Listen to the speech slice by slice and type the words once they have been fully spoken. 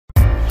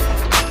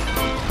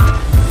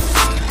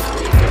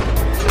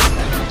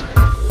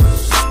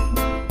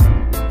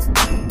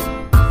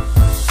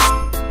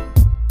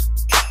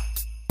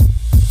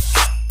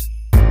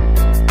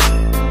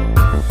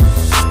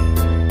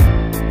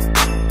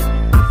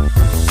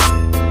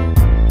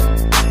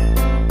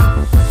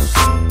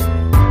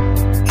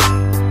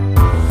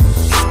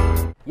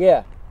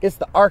Yeah, it's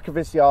the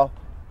archivist, y'all,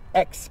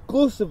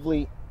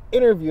 exclusively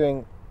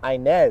interviewing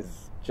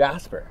Inez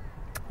Jasper.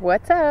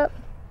 What's up?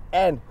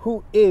 And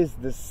who is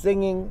the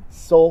singing,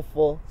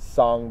 soulful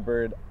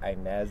songbird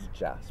Inez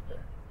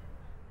Jasper?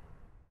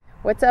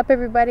 What's up,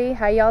 everybody?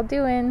 How y'all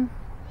doing?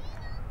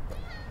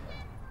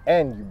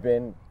 And you've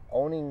been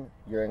owning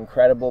your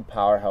incredible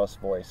powerhouse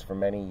voice for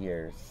many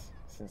years,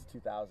 since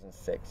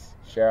 2006.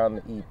 Share on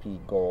the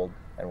EP Gold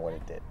and what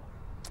it did.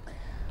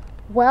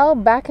 Well,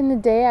 back in the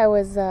day, I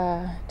was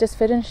just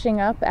finishing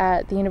up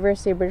at the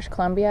University of British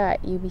Columbia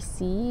at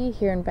UBC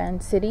here in Van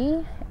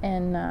City,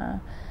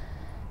 and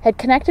had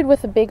connected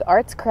with a big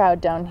arts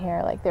crowd down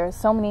here. Like, there were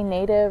so many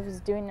natives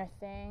doing their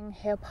thing,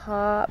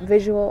 hip-hop,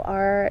 visual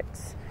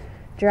arts,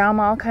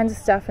 drama, all kinds of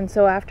stuff. And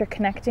so after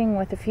connecting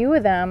with a few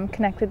of them,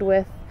 connected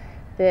with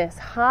this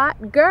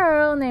hot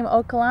girl named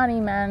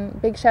Okalani, man.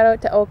 Big shout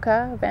out to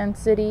Oka, Van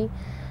City.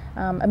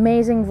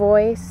 Amazing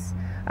voice.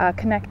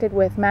 Connected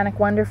with Manic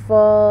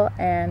Wonderful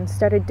and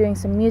started doing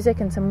some music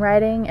and some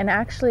writing. And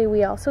actually,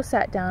 we also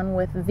sat down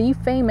with the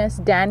famous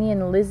Danny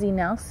and Lizzie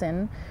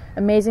Nelson,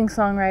 amazing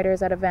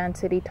songwriters out of Van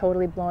City,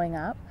 totally blowing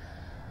up.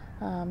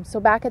 So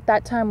back at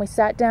that time, we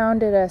sat down,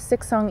 did a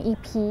 6-song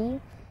EP,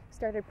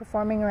 started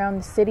performing around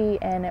the city,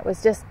 and it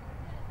was just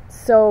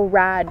so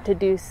rad to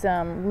do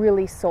some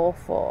really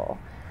soulful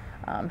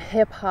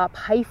hip-hop,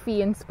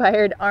 hyphy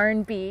inspired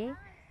R&B,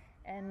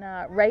 and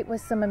write with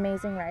some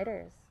amazing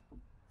writers.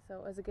 So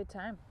it was a good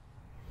time.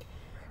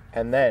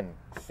 And then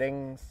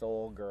Sing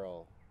Soul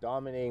Girl,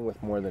 dominating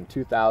with more than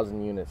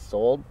 2,000 units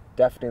sold.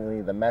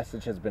 Definitely the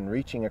message has been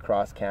reaching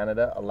across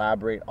Canada.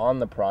 Elaborate on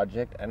the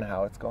project and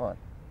how it's gone.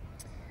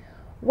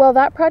 Well,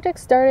 that project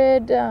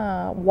started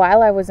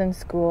while I was in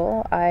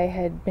school. I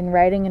had been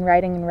writing,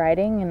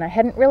 and I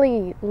hadn't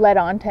really let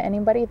on to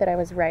anybody that I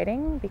was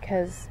writing,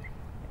 because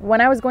when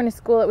I was going to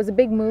school, it was a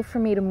big move for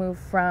me to move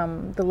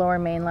from the Lower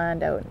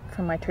Mainland, out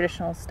from my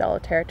traditional Stella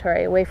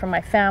territory, away from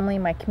my family,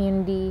 my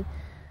community,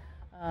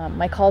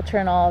 my culture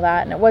and all of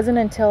that. And it wasn't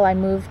until I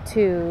moved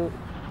to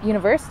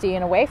university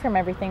and away from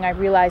everything, I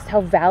realized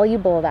how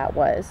valuable that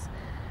was.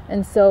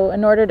 And so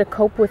in order to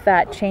cope with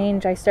that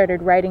change, I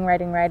started writing,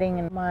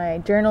 and my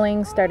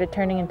journaling started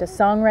turning into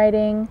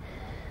songwriting,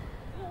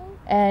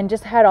 and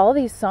just had all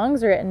these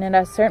songs written. And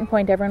at a certain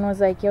point, everyone was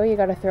like, yo, you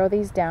got to throw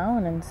these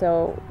down. And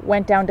so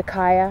went down to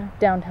Kaya,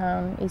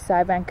 downtown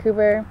Eastside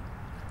Vancouver,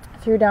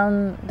 threw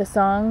down the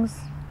songs,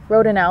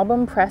 wrote an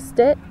album, pressed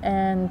it,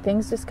 and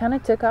things just kind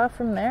of took off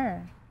from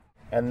there.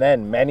 And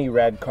then many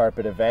red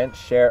carpet events.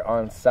 Share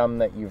on some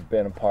that you've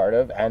been a part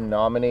of and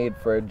nominated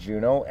for a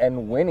Juno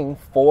and winning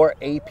 4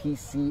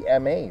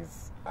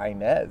 APCMAs.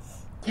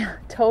 Inez. Yeah,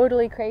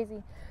 totally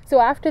crazy. So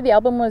after the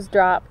album was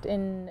dropped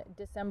in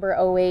December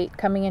 2008,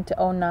 coming into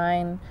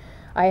 2009,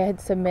 I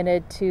had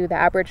submitted to the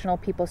Aboriginal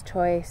People's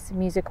Choice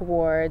Music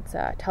Awards,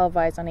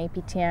 televised on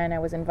APTN. I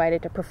was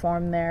invited to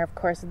perform there. Of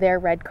course, their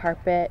red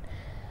carpet.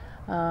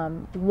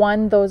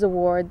 Won those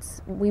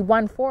awards. We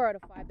won 4 out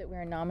of 5 that we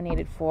were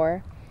nominated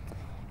for.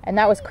 And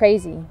that was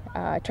crazy.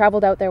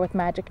 Traveled out there with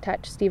Magic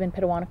Touch, Stephen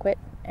Pitawanakwit,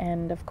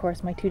 and of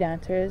course my 2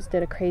 dancers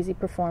did a crazy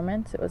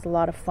performance. It was a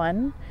lot of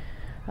fun.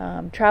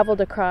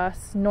 Traveled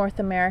across North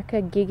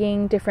America,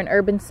 gigging different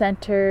urban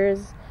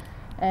centers,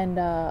 and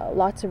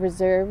lots of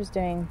reserves,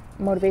 doing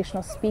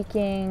motivational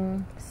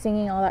speaking,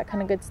 singing, all that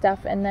kind of good stuff.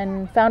 And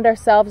then found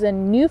ourselves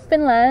in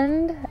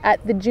Newfoundland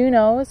at the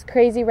Junos,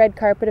 crazy red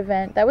carpet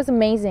event. That was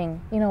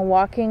amazing. You know,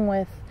 walking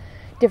with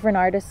different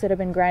artists that have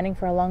been grinding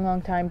for a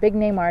long time, big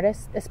name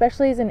artists.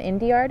 Especially as an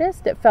indie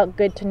artist, it felt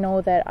good to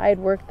know that I had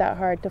worked that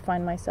hard to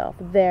find myself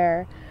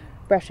there,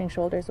 brushing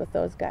shoulders with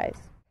those guys.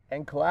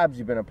 And collabs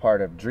you've been a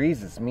part of.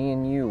 Dreezus, Me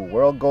and You,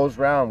 World Goes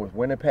Round with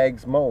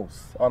Winnipeg's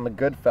Most on the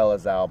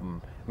Goodfellas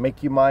album,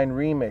 Make You Mine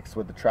remix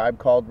with the Tribe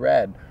Called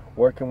Red,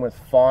 working with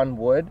Fawn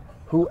Wood.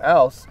 Who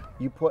else?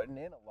 You putting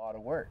in a lot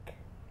of work.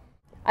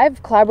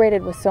 I've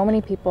collaborated with so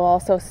many people,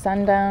 also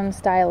Sundown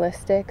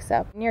Stylistics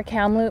up near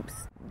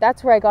Kamloops.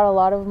 That's where I got a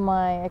lot of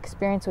my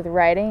experience with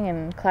writing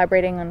and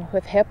collaborating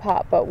with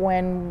hip-hop. But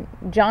when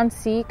John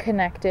C.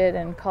 connected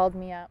and called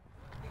me up,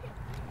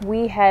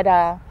 we had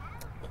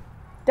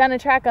done a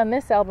track on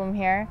this album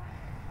here.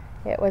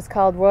 It was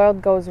called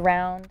World Goes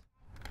Round.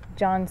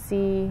 John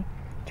C.,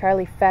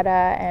 Charlie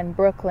Fetta, and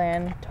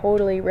Brooklyn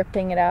totally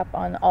ripping it up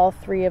on all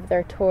 3 of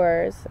their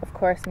tours. Of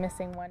course,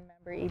 missing one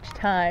member each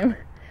time.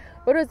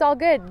 But it was all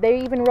good. They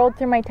even rolled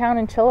through my town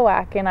in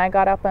Chilliwack, and I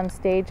got up on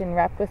stage and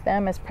rapped with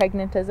them, as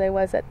pregnant as I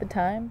was at the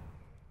time.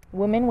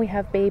 Women, we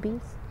have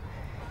babies.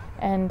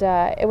 And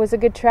it was a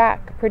good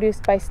track,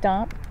 produced by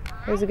Stomp.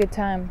 It was a good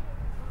time.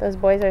 Those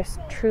boys are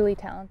truly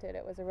talented.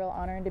 It was a real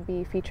honor to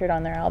be featured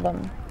on their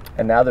album.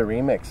 And now the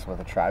remix with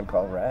A Tribe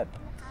Called Red.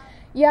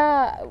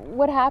 Yeah,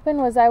 what happened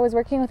was I was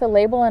working with a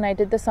label, and I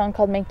did this song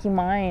called Make You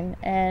Mine.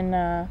 And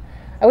I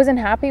wasn't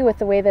happy with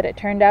the way that it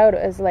turned out.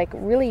 It was like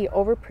really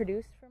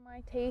overproduced for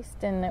my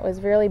taste, and it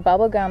was really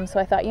bubblegum. So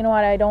I thought, you know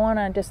what, I don't want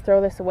to just throw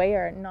this away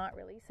or not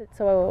release it.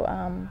 So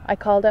I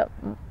called up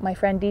my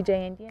friend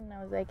DJ Indian, and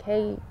I was like,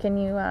 hey, can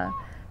you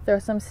throw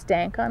some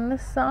stank on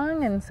this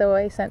song, and so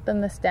I sent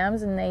them the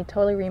stems and they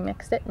totally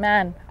remixed it.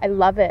 Man, I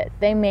love it.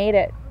 They made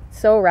it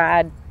so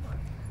rad.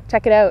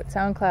 Check it out,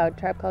 SoundCloud,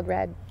 Tribe Called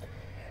Red.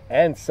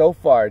 And so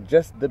far,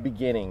 just the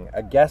beginning,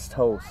 a guest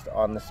host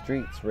on the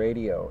Streets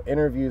Radio,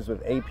 interviews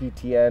with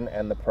APTN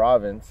and the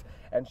province,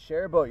 and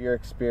share about your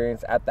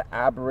experience at the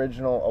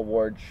Aboriginal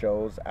Award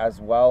shows,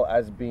 as well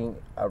as being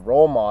a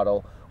role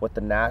model with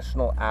the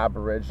National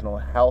Aboriginal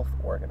Health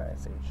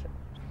Organization.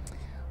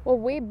 Well,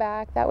 way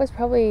back, that was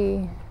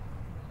probably,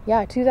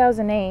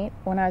 2008,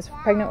 when I was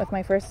pregnant with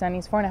my first son.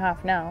 He's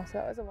 4.5 now, so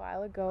that was a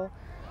while ago.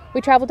 We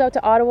traveled out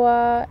to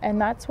Ottawa,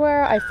 and that's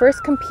where I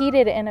first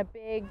competed in a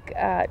big,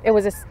 it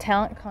was a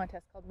talent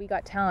contest called We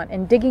Got Talent.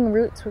 And Digging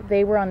Roots,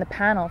 they were on the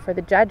panel for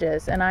the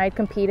judges, and I had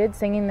competed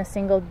singing the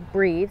single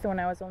Breathe when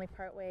I was only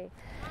partway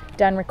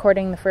done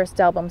recording the first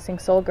album, Sing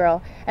Soul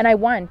Girl, and I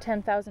won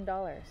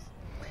 $10,000.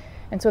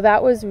 And so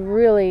that was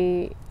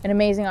really an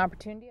amazing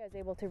opportunity. I was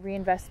able to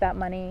reinvest that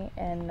money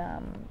and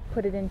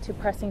put it into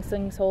pressing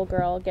Sing Soul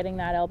Girl, getting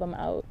that album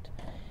out.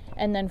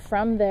 And then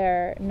from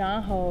there,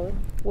 Naho,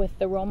 with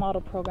the role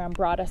model program,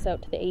 brought us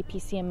out to the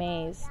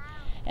APCMAs.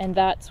 And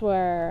that's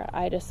where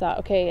I just thought,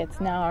 okay, it's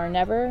now or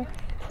never.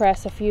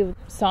 Press a few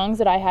songs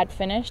that I had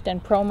finished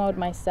and promote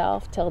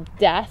myself till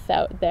death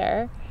out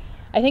there.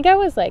 I think I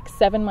was like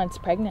 7 months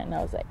pregnant, and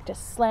I was like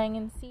just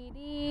slanging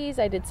CDs.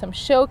 I did some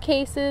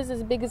showcases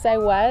as big as I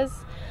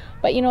was.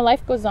 But,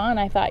 life goes on.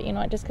 I thought,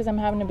 just because I'm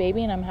having a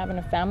baby and I'm having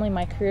a family,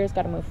 my career's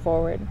got to move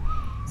forward.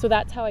 So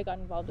that's how I got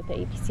involved with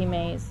the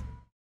APCMAs.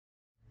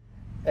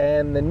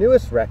 And the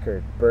newest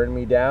record, Burn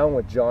Me Down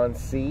with John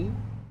C.,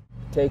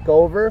 Take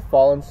Over,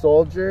 Fallen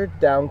Soldier,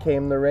 Down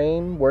Came the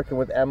Rain, working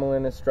with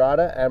Emmeline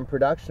Estrada, and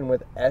production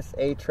with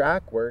SA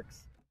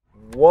Trackworks.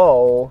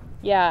 Whoa.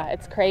 Yeah,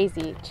 it's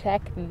crazy.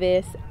 Check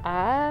this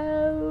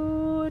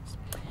out.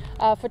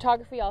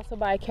 Photography also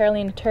by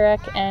Caroline Turek,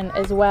 and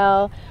as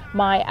well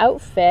my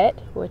outfit,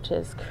 which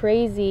is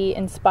crazy,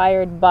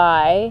 inspired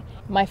by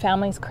my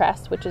family's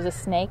crest, which is a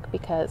snake,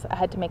 because I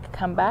had to make a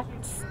comeback.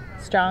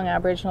 Strong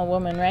Aboriginal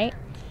woman, right?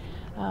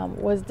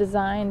 Was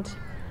designed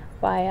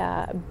by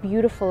a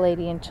beautiful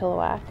lady in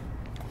Chilliwack.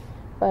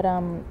 But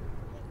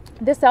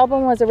this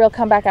album was a real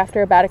comeback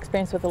after a bad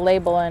experience with a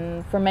label,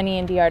 and for many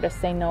indie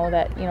artists, they know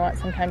that,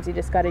 sometimes you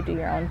just got to do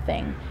your own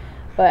thing.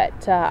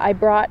 But I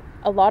brought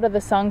a lot of the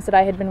songs that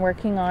I had been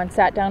working on,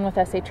 sat down with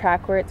SA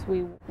Trackworks,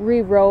 we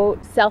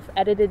rewrote,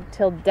 self-edited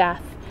till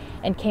death,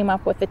 and came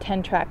up with the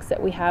 10 tracks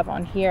that we have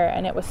on here.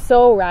 And it was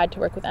so rad to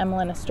work with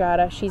Emmeline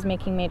Estrada. She's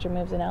making major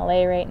moves in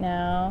LA right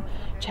now.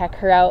 Check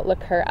her out,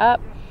 look her up.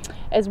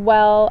 As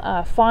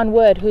well, Fawn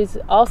Wood, who's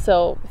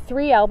also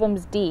 3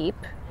 albums deep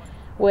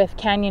with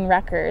Canyon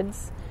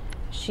Records.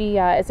 She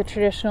is a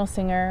traditional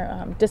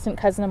singer, distant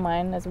cousin of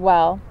mine as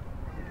well.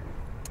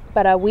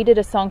 But we did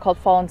a song called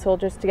Fallen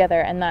Soldiers together,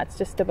 and that's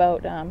just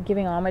about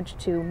giving homage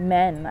to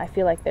men. I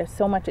feel like there's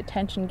so much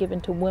attention given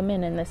to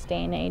women in this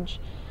day and age,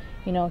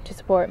 to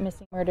support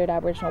missing, murdered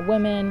Aboriginal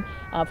women,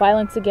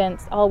 violence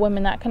against all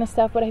women, that kind of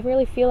stuff. But I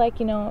really feel like,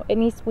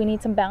 we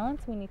need some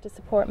balance. We need to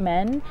support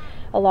men,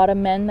 a lot of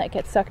men that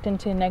get sucked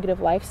into a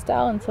negative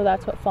lifestyle, and so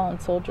that's what Fallen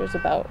Soldiers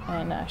about,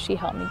 and she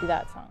helped me do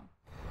that song.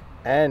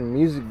 And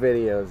music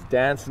videos,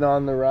 Dancing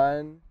on the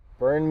Run,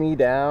 Burn Me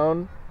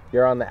Down,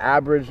 you're on the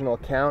Aboriginal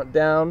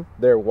Countdown,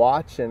 they're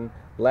watching.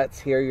 Let's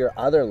hear your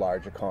other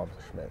large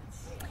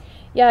accomplishments.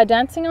 Yeah,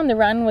 Dancing on the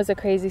Run was a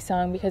crazy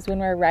song, because when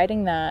we were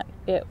writing that,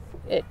 it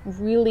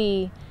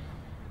really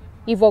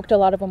evoked a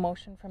lot of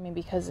emotion from me,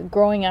 because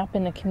growing up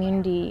in the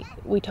community,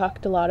 we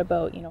talked a lot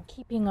about,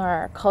 keeping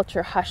our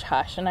culture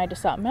hush-hush, and I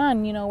just thought,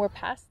 man, we're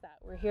past that.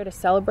 We're here to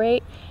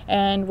celebrate,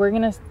 and we're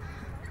going to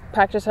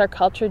practice our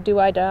culture, do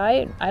I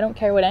die? I don't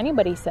care what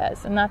anybody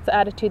says, and that's the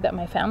attitude that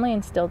my family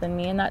instilled in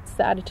me, and that's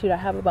the attitude I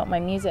have about my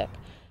music.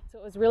 So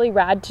it was really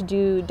rad to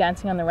do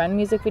Dancing on the Run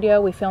music video.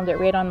 We filmed it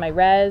right on my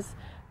res.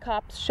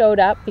 Cops showed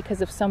up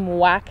because of some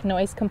whack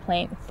noise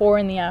complaint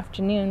 4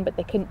 p.m, but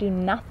they couldn't do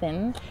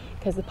nothing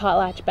because the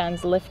potlatch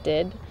ban's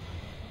lifted.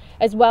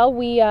 As well,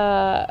 we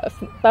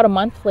about a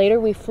month later,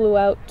 we flew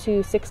out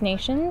to Six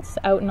Nations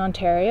out in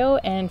Ontario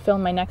and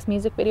filmed my next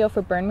music video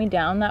for Burn Me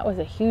Down. That was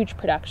a huge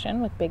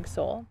production with Big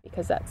Soul,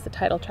 because that's the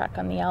title track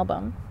on the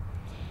album.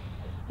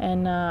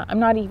 And I'm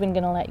not even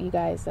going to let you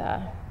guys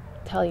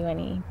tell you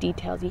any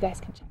details. You guys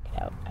can check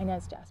it out,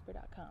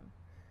 InezJasper.com.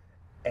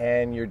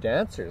 And your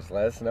dancers,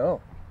 let us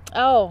know.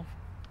 Oh,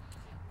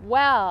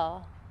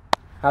 well.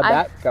 How'd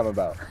that come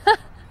about?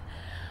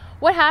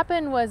 What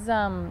happened was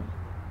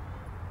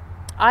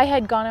I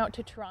had gone out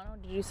to Toronto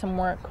to do some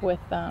work with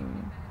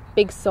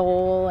Big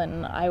Soul,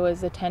 and I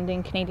was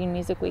attending Canadian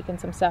Music Week and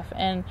some stuff,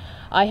 and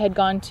I had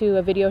gone to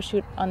a video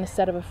shoot on the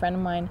set of a friend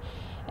of mine,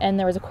 and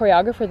there was a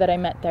choreographer that I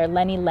met there,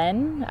 Lenny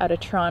Len, out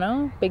of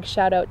Toronto. Big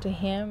shout out to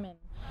him and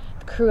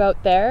the crew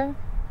out there.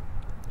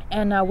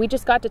 And we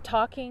just got to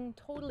talking,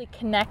 totally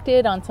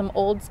connected on some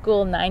old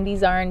school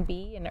 90s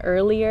R&B and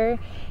earlier,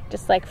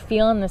 just like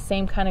feeling the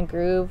same kind of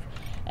groove.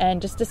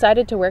 and just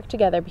decided to work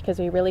together because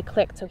we really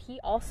clicked. So he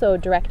also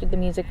directed the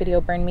music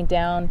video Burn Me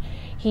Down.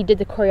 He did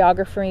the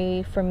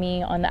choreography for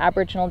me on the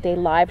Aboriginal Day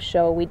live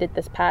show we did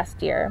this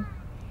past year,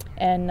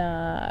 and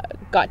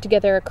got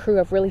together a crew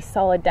of really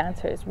solid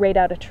dancers right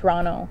out of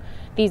Toronto.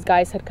 These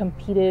guys had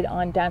competed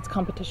on dance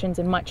competitions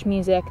in Much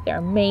Music. They're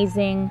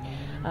amazing.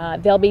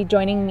 They'll be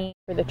joining me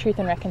for the Truth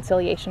and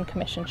Reconciliation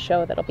Commission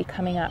show that'll be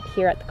coming up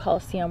here at the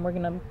Coliseum. We're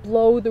going to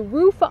blow the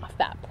roof off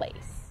that place.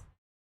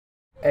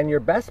 And your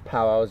best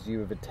powwows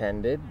you've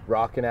attended: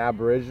 Rockin'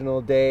 Aboriginal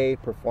Day,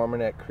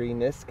 performing at Cree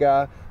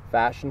Niska,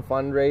 fashion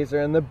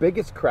fundraiser, and the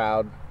biggest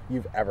crowd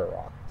you've ever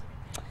rocked.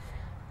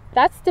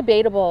 That's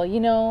debatable. You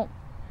know,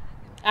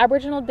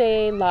 Aboriginal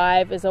Day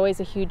live is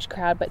always a huge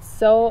crowd, but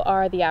so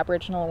are the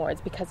Aboriginal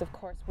Awards because, of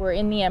course, we're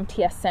in the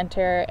MTS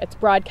Centre. It's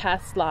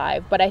broadcast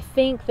live. But I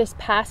think this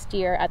past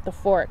year at the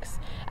Forks,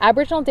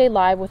 Aboriginal Day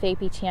live with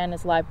APTN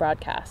is live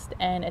broadcast,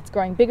 and it's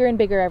growing bigger and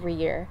bigger every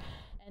year.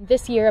 And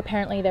this year,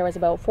 apparently, there was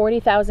about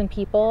 40,000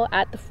 people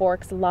at the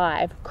Forks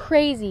live.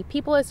 Crazy.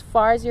 People as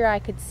far as your eye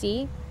could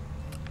see.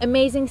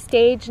 Amazing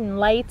stage and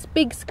lights,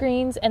 big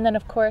screens, and then,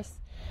 of course,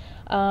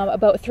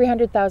 about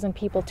 300,000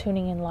 people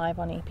tuning in live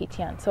on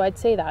APTN. So I'd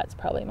say that's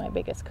probably my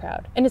biggest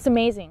crowd. And it's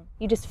amazing.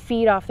 You just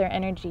feed off their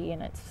energy,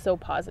 and it's so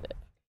positive.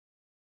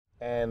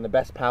 And the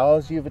best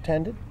powwows you've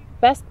attended?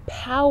 Best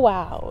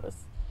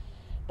powwows?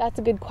 That's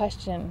a good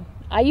question.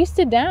 I used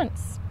to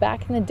dance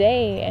back in the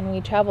day, and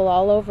we travel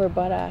all over,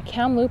 but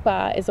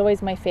Kamloops is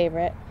always my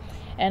favorite.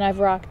 And I've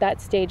rocked that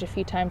stage a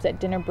few times at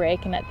dinner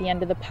break and at the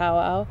end of the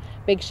powwow.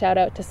 Big shout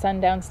out to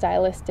Sundown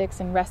Stylistics,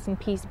 and rest in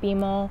peace,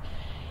 BMO.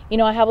 You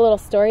know, I have a little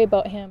story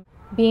about him.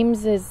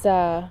 Beams is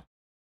my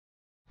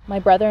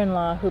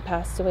brother-in-law who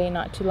passed away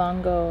not too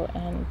long ago,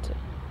 and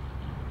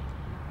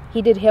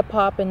he did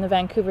hip-hop in the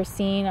Vancouver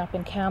scene up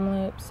in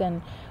Kamloops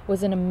and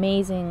was an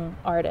amazing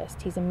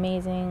artist. He's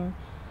amazing.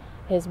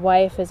 His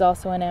wife is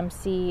also an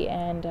MC,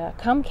 and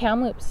come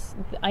Kamloops,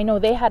 I know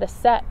they had a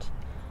set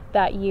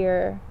that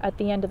year at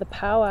the end of the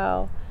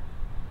powwow,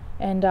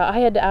 and I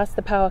had to ask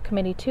the powwow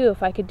committee too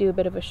if I could do a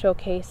bit of a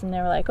showcase, and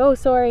they were like, oh,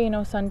 sorry, you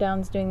know,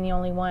 Sundown's doing the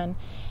only one.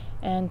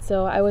 And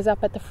so I was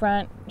up at the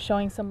front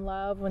showing some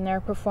love when they're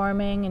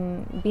performing,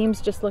 and Beams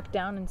just looked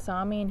down and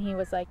saw me, and he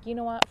was like, you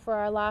know what, for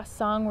our last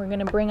song, we're going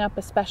to bring up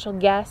a special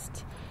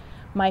guest,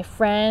 my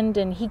friend,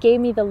 and he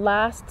gave me the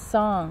last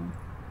song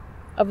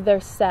of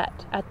their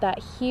set at that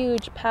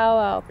huge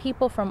powwow.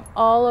 People from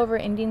all over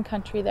Indian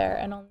country there,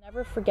 and I'll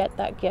never forget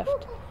that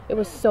gift. It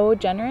was so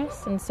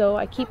generous, and so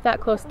I keep that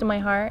close to my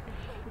heart.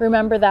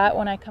 Remember that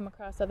when I come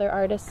across other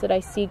artists that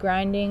I see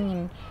grinding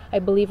and I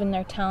believe in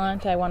their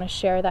talent. I want to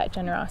share that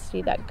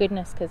generosity, that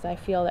goodness, because I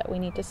feel that we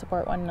need to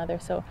support one another.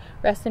 So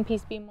rest in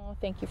peace, BMO.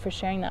 Thank you for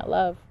sharing that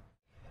love.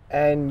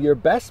 And your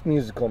best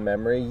musical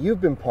memory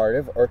you've been part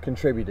of or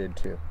contributed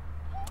to?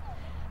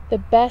 The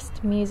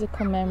best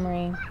musical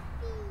memory.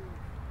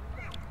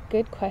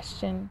 Good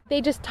question. They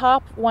just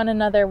top one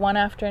another, one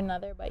after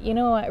another. But you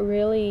know what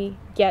really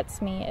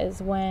gets me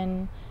is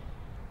when,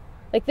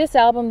 like this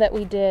album that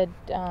we did,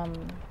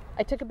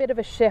 I took a bit of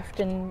a shift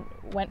and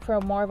went for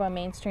more of a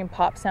mainstream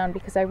pop sound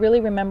because I really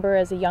remember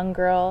as a young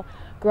girl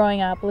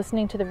growing up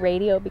listening to the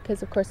radio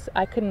because, of course,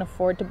 I couldn't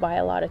afford to buy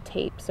a lot of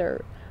tapes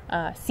or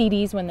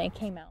CDs when they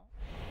came out.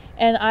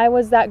 And I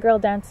was that girl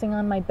dancing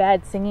on my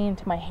bed, singing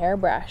into my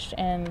hairbrush.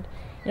 And,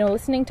 you know,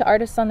 listening to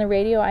artists on the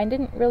radio, I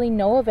didn't really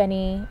know of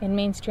any in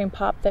mainstream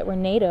pop that were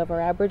Native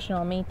or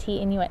Aboriginal, Métis,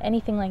 Inuit,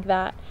 anything like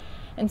that.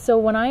 And so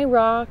when I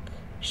rock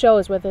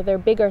shows, whether they're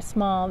big or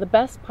small, the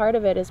best part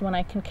of it is when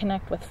I can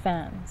connect with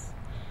fans,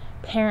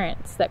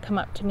 parents that come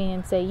up to me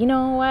and say, you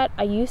know what,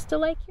 I used to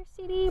like your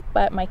CD,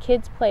 but my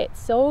kids play it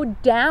so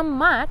damn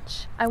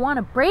much, I want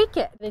to break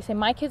it. They say,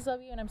 my kids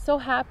love you, and I'm so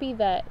happy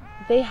that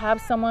they have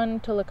someone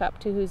to look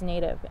up to who's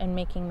Native and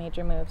making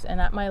major moves.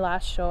 And at my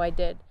last show I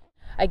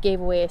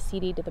gave away a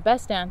CD to the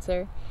best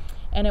dancer,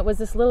 and it was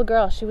this little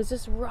girl. She was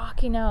just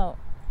rocking out,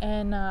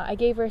 and I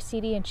gave her a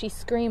CD, and she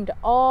screamed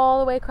all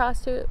the way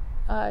across to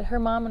her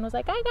mom and was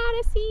like, I got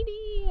a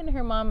CD. And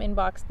her mom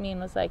inboxed me and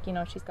was like, you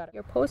know, she's got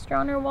your poster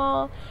on her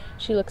wall.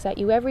 She looks at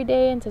you every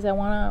day and says, I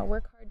want to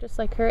work hard just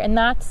like her. And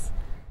that's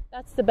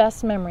the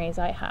best memories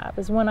I have,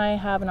 is when I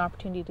have an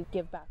opportunity to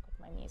give back with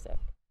my music.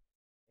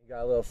 You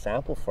got a little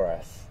sample for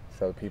us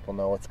so people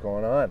know what's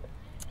going on.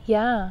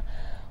 Yeah.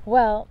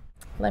 Well,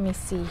 let me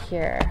see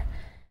here.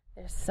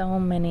 There's so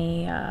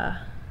many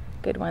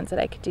good ones that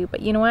I could do. But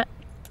you know what?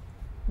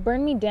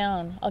 Burn Me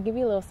Down. I'll give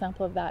you a little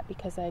sample of that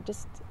because a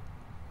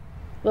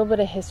little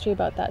bit of history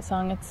about that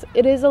song.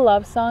 It is a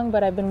love song,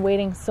 but I've been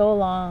waiting so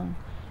long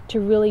to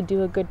really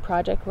do a good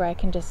project where I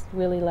can just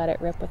really let it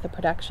rip with the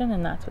production,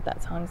 and that's what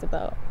that song's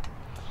about.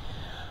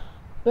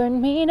 Burn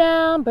me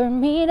down,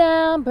 burn me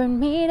down, burn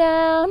me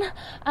down.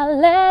 I'll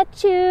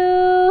let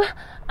you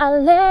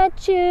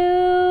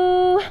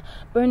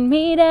burn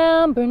me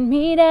down, burn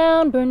me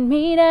down, burn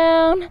me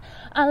down.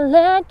 I'll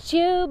let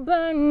you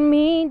burn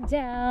me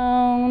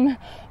down.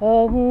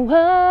 Oh,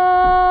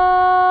 oh.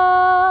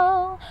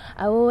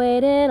 I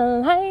waited a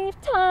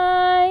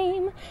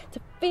lifetime to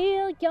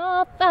feel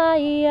your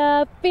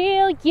fire,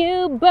 feel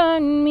you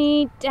burn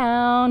me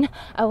down.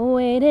 I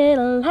waited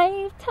a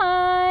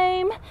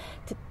lifetime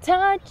to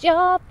touch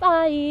your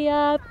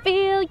fire,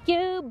 feel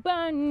you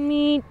burn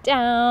me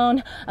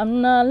down.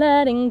 I'm not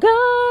letting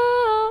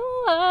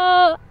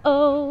go,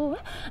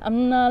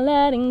 I'm not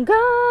letting go.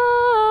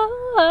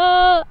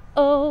 I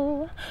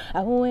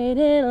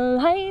waited a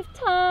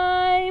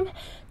lifetime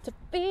to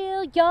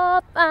feel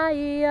your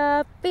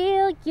fire,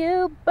 feel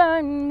you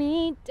burn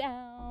me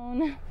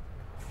down.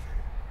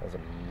 That was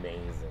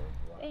amazing.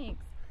 Wow.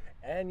 Thanks.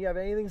 And you have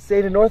anything to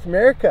say to North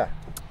America?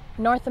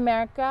 North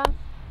America,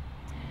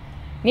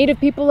 Native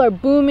people are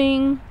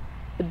booming,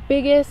 the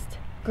biggest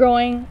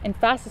growing and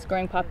fastest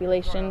growing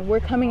population. We're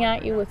coming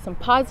at you with some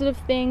positive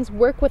things.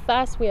 Work with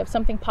us. We have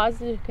something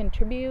positive to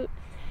contribute.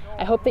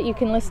 I hope that you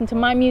can listen to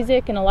my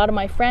music and a lot of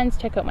my friends.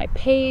 Check out my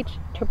page,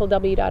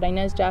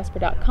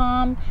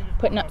 www.inezjasper.com.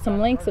 Putting up some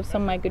links of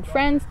some of my good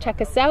friends.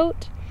 Check us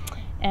out.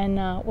 And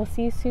we'll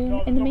see you soon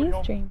in the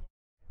mainstream.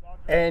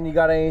 And you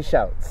got any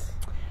shouts?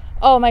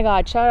 Oh my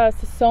God, shout outs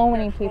to so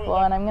many people.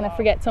 And I'm going to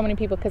forget so many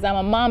people because I'm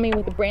a mommy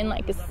with a brain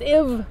like a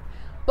sieve.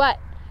 But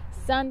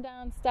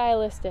Sundown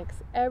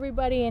Stylistics,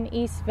 everybody in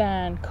East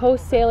Van,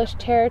 Coast Salish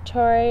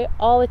Territory,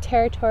 all the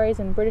territories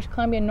in British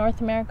Columbia,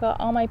 North America,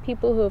 all my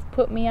people who have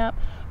put me up,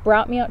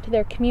 brought me out to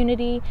their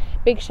community.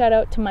 Big shout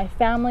out to my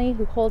family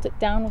who holds it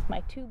down with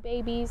my 2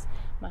 babies,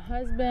 my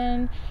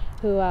husband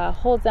who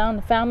holds down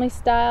the family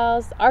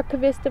styles,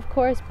 archivist of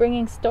course,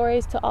 bringing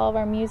stories to all of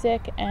our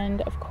music,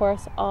 and of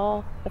course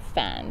all the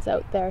fans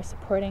out there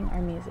supporting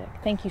our music.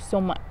 Thank you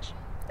so much.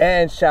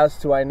 And shouts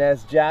to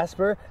Inez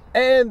Jasper.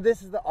 And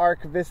this is the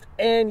Archivist,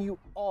 and you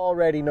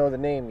already know the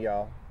name,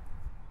 y'all.